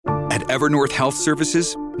At Evernorth Health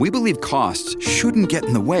Services, we believe costs shouldn't get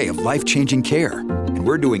in the way of life-changing care, and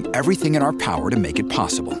we're doing everything in our power to make it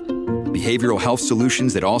possible. Behavioral health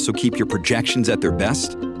solutions that also keep your projections at their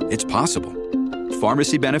best? It's possible.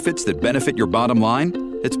 Pharmacy benefits that benefit your bottom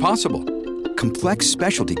line? It's possible. Complex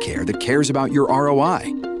specialty care that cares about your ROI?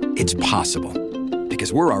 It's possible.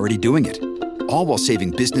 Because we're already doing it. All while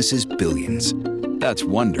saving businesses billions. That's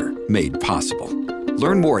Wonder made possible.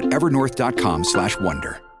 Learn more at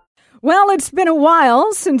evernorth.com/wonder. Well, it's been a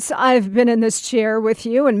while since I've been in this chair with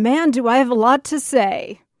you, and man, do I have a lot to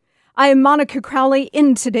say. I am Monica Crowley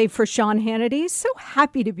in today for Sean Hannity. So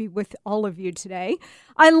happy to be with all of you today.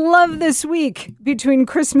 I love this week between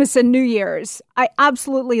Christmas and New Year's. I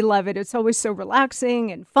absolutely love it. It's always so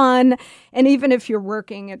relaxing and fun. And even if you're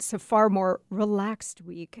working, it's a far more relaxed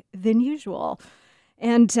week than usual.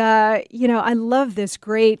 And, I love this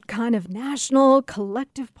great kind of national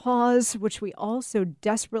collective pause, which we all so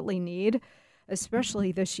desperately need,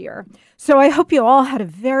 especially this year. So I hope you all had a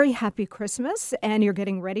very happy Christmas and you're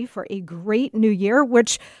getting ready for a great new year,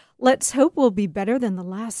 which let's hope will be better than the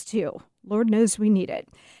last two. Lord knows we need it.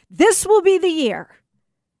 This will be the year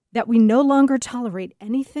that we no longer tolerate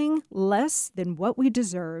anything less than what we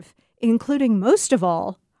deserve, including most of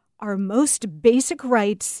all, our most basic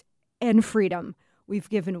rights and freedom. We've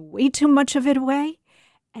given way too much of it away,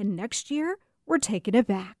 and next year, we're taking it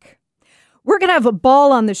back. We're going to have a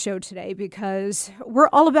ball on the show today because we're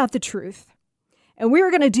all about the truth. And we're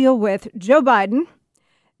going to deal with Joe Biden,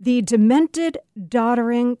 the demented,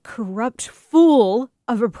 doddering, corrupt fool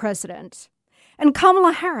of a president, and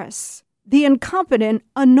Kamala Harris, the incompetent,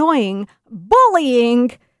 annoying,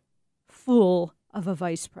 bullying fool of a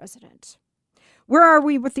vice president. Where are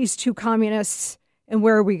we with these two communists, and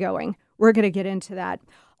where are we going? We're going to get into that.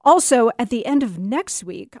 Also, at the end of next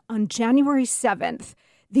week, on January 7th,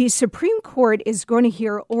 the Supreme Court is going to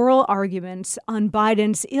hear oral arguments on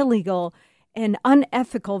Biden's illegal and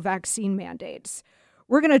unethical vaccine mandates.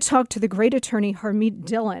 We're going to talk to the great attorney Harmeet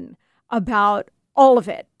Dillon about all of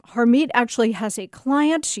it. Harmeet actually has a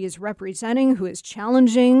client she is representing who is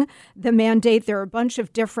challenging the mandate. There are a bunch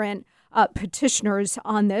of different petitioners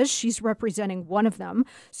on this. She's representing one of them.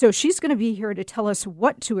 So she's going to be here to tell us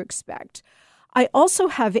what to expect. I also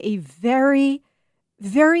have a very,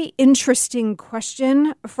 very interesting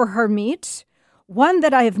question for Harmeet, one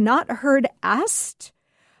that I have not heard asked,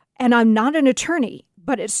 and I'm not an attorney,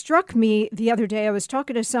 but it struck me the other day. I was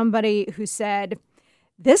talking to somebody who said,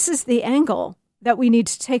 this is the angle that we need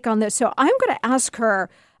to take on this. So I'm going to ask her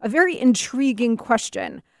a very intriguing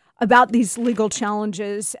question about these legal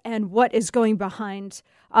challenges and what is going behind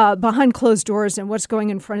closed doors and what's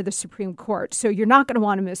going in front of the Supreme Court. So you're not going to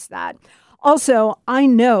want to miss that. Also, I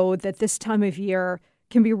know that this time of year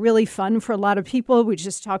can be really fun for a lot of people. We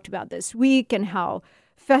just talked about this week and how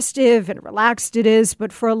festive and relaxed it is.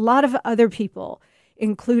 But for a lot of other people,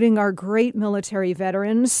 including our great military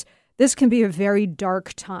veterans, this can be a very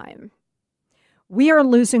dark time. We are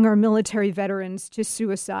losing our military veterans to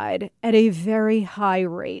suicide at a very high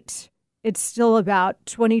rate. It's still about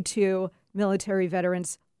 22 military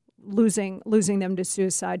veterans losing them to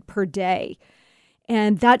suicide per day.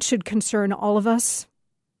 And that should concern all of us.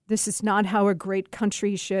 This is not how a great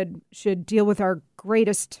country should deal with our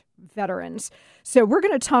greatest veterans. So we're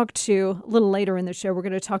going to talk to, a little later in the show, we're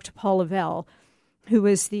going to talk to Paul Lavelle, who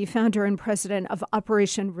is the founder and president of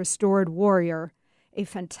Operation Restored Warrior, a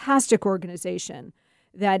fantastic organization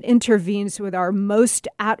that intervenes with our most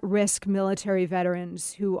at-risk military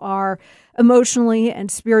veterans who are emotionally and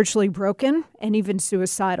spiritually broken and even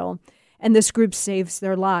suicidal. And this group saves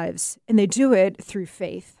their lives, and they do it through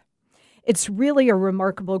faith. It's really a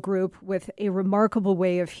remarkable group with a remarkable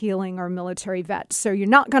way of healing our military vets. So you're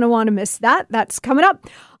not going to want to miss that. That's coming up.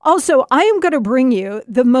 Also, I am going to bring you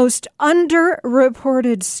the most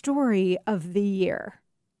underreported story of the year.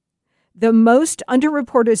 The most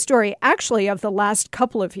underreported story, actually, of the last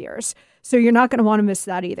couple of years. So you're not going to want to miss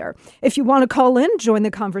that either. If you want to call in, join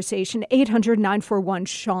the conversation,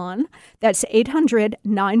 800-941-SEAN. That's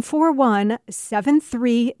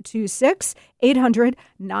 800-941-7326,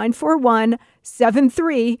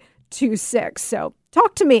 800-941-7326. So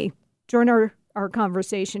talk to me. Join our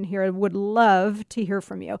conversation here. I would love to hear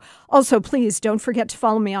from you. Also, please don't forget to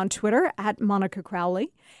follow me on Twitter at Monica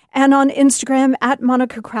Crowley and on Instagram at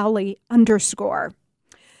Monica Crowley _.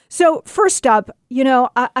 So first up,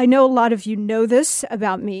 I know a lot of you know this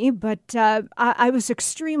about me, but I was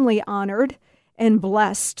extremely honored and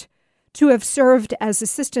blessed to have served as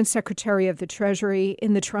Assistant Secretary of the Treasury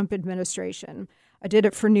in the Trump administration. I did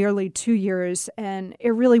it for nearly 2 years, and it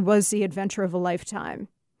really was the adventure of a lifetime.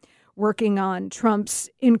 working on Trump's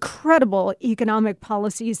incredible economic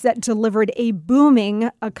policies that delivered a booming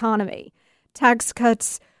economy, tax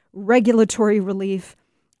cuts, regulatory relief,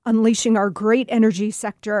 unleashing our great energy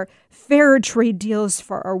sector, fair trade deals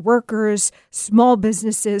for our workers, small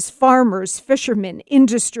businesses, farmers, fishermen,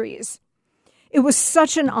 industries. It was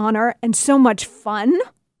such an honor and so much fun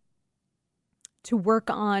to work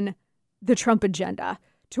on the Trump agenda,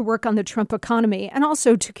 to work on the Trump economy, and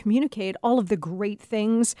also to communicate all of the great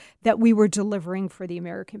things that we were delivering for the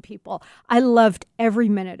American people. I loved every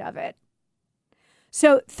minute of it.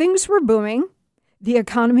 So things were booming. The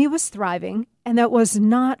economy was thriving, and that was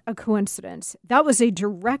not a coincidence. That was a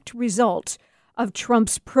direct result of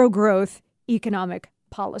Trump's pro-growth economic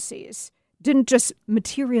policies. Didn't just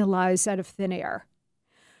materialize out of thin air.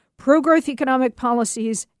 Pro-growth economic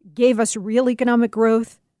policies gave us real economic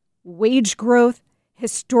growth, wage growth,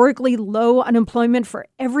 historically low unemployment for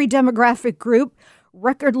every demographic group,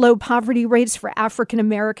 record low poverty rates for African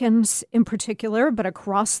Americans in particular, but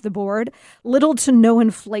across the board, little to no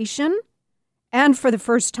inflation, and for the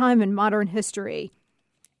first time in modern history,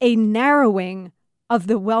 a narrowing of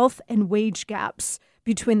the wealth and wage gaps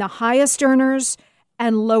between the highest earners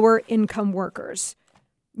and lower income workers.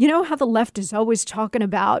 You know how the left is always talking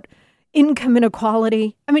about income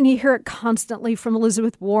inequality? I mean, you hear it constantly from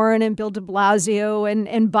Elizabeth Warren and Bill de Blasio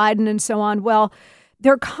and Biden and so on. Well,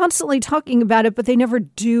 they're constantly talking about it, but they never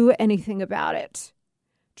do anything about it.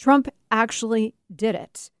 Trump actually did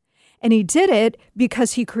it. And he did it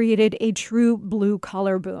because he created a true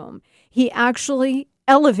blue-collar boom. He actually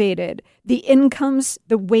elevated the incomes,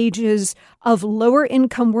 the wages of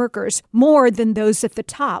lower-income workers more than those at the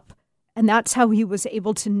top. And that's how he was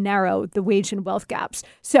able to narrow the wage and wealth gaps.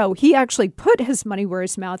 So he actually put his money where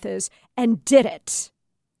his mouth is and did it.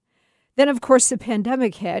 Then, of course, the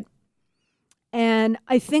pandemic hit. And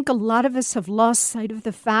I think a lot of us have lost sight of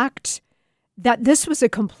the fact that this was a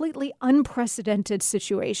completely unprecedented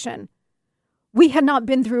situation. We had not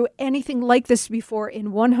been through anything like this before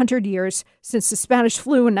in 100 years since the Spanish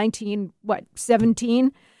flu in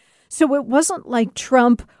 1917. So it wasn't like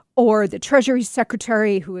Trump or the Treasury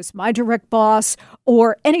Secretary, who is my direct boss,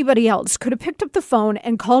 or anybody else could have picked up the phone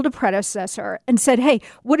and called a predecessor and said, hey,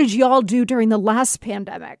 what did y'all do during the last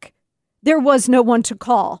pandemic? There was no one to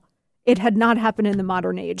call. It had not happened in the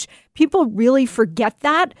modern age. People really forget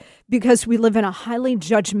that because we live in a highly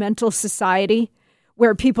judgmental society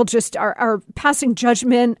where people just are passing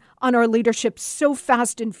judgment on our leadership so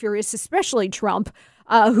fast and furious, especially Trump,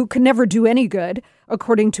 who can never do any good,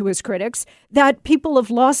 according to his critics, that people have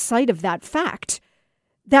lost sight of that fact,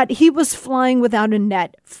 that he was flying without a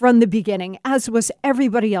net from the beginning, as was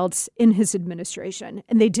everybody else in his administration,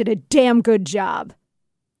 and they did a damn good job.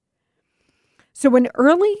 So in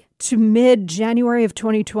early to mid-January of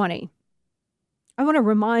 2020, I want to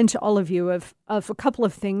remind all of you of a couple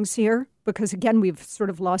of things here, because, again, we've sort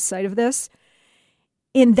of lost sight of this.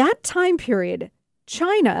 In that time period,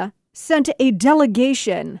 China sent a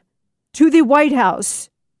delegation to the White House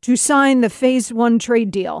to sign the Phase 1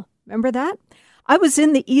 trade deal. Remember that? I was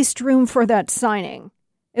in the East Room for that signing.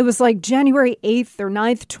 It was like January 8th or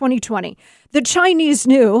 9th, 2020. The Chinese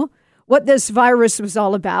knew what this virus was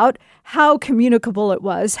all about, how communicable it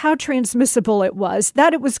was, how transmissible it was,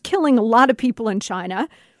 that it was killing a lot of people in China.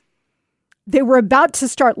 They were about to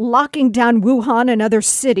start locking down Wuhan and other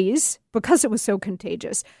cities because it was so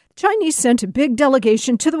contagious. Chinese sent a big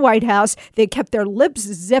delegation to the White House. They kept their lips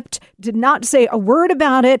zipped, did not say a word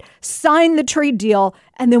about it, signed the trade deal,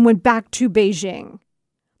 and then went back to Beijing. A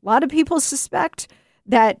lot of people suspect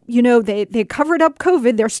that, they covered up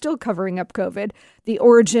COVID. They're still covering up COVID, the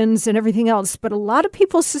origins and everything else. But a lot of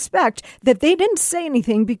people suspect that they didn't say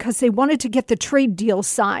anything because they wanted to get the trade deal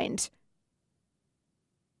signed.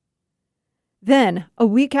 Then, a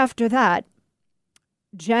week after that,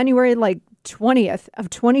 January 20th of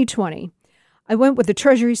 2020, I went with the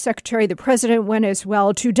Treasury Secretary. The president went as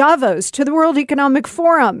well to Davos, to the World Economic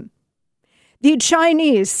Forum. The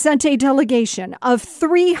Chinese sent a delegation of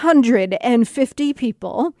 350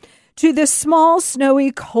 people to this small,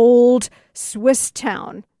 snowy, cold Swiss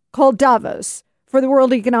town called Davos for the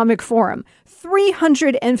World Economic Forum.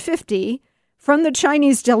 350 from the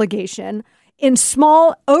Chinese delegation in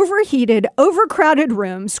small, overheated, overcrowded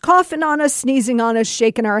rooms, coughing on us, sneezing on us,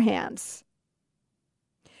 shaking our hands.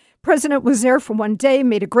 President was there for one day,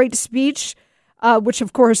 made a great speech, which,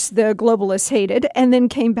 of course, the globalists hated, and then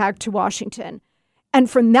came back to Washington. And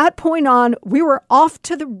from that point on, we were off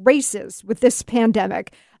to the races with this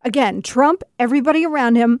pandemic. Again, Trump, everybody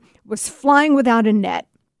around him, was flying without a net.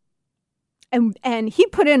 And he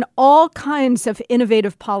put in all kinds of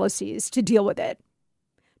innovative policies to deal with it.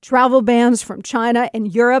 travel bans from China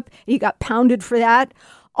and Europe. He got pounded for that.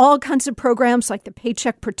 All kinds of programs like the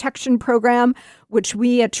Paycheck Protection Program, which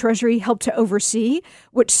we at Treasury helped to oversee,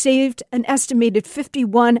 which saved an estimated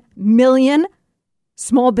 51 million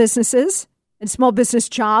small businesses and small business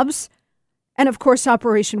jobs. And of course,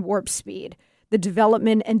 Operation Warp Speed, the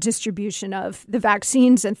development and distribution of the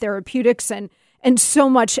vaccines and therapeutics and so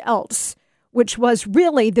much else, which was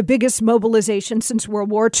really the biggest mobilization since World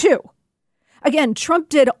War II. Again, Trump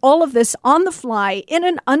did all of this on the fly in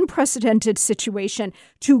an unprecedented situation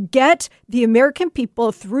to get the American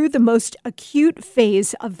people through the most acute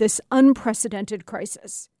phase of this unprecedented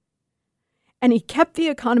crisis. And he kept the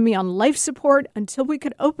economy on life support until we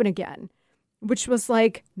could open again, which was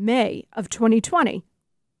like May of 2020.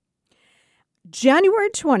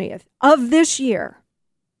 January 20th of this year,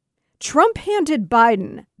 Trump handed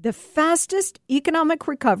Biden the fastest economic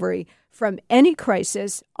recovery from any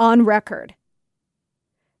crisis on record.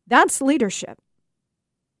 That's leadership.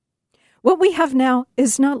 What we have now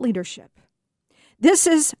is not leadership. This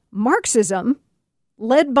is Marxism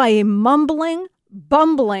led by a mumbling,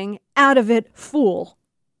 bumbling, out-of-it fool.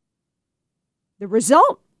 The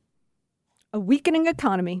result? A weakening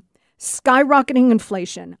economy, skyrocketing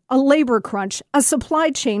inflation, a labor crunch, a supply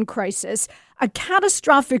chain crisis, a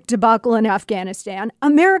catastrophic debacle in Afghanistan,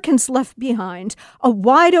 Americans left behind, a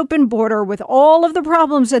wide open border with all of the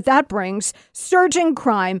problems that brings, surging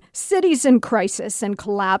crime, cities in crisis and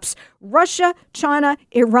collapse, Russia, China,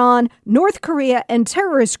 Iran, North Korea, and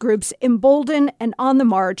terrorist groups emboldened and on the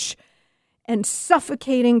march, and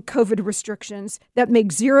suffocating COVID restrictions that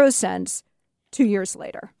make zero sense 2 years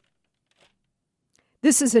later.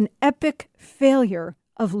 This is an epic failure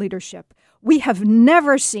of leadership. We have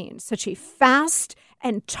never seen such a fast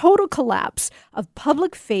and total collapse of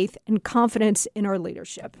public faith and confidence in our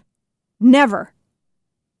leadership. Never.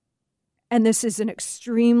 And this is an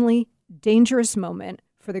extremely dangerous moment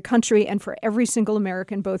for the country and for every single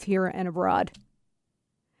American, both here and abroad.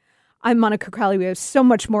 I'm Monica Crowley. We have so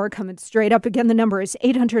much more coming straight up. Again, the number is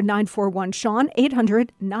 800-941-SEAN,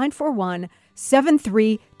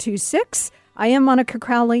 800-941-7326. I am Monica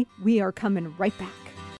Crowley. We are coming right back.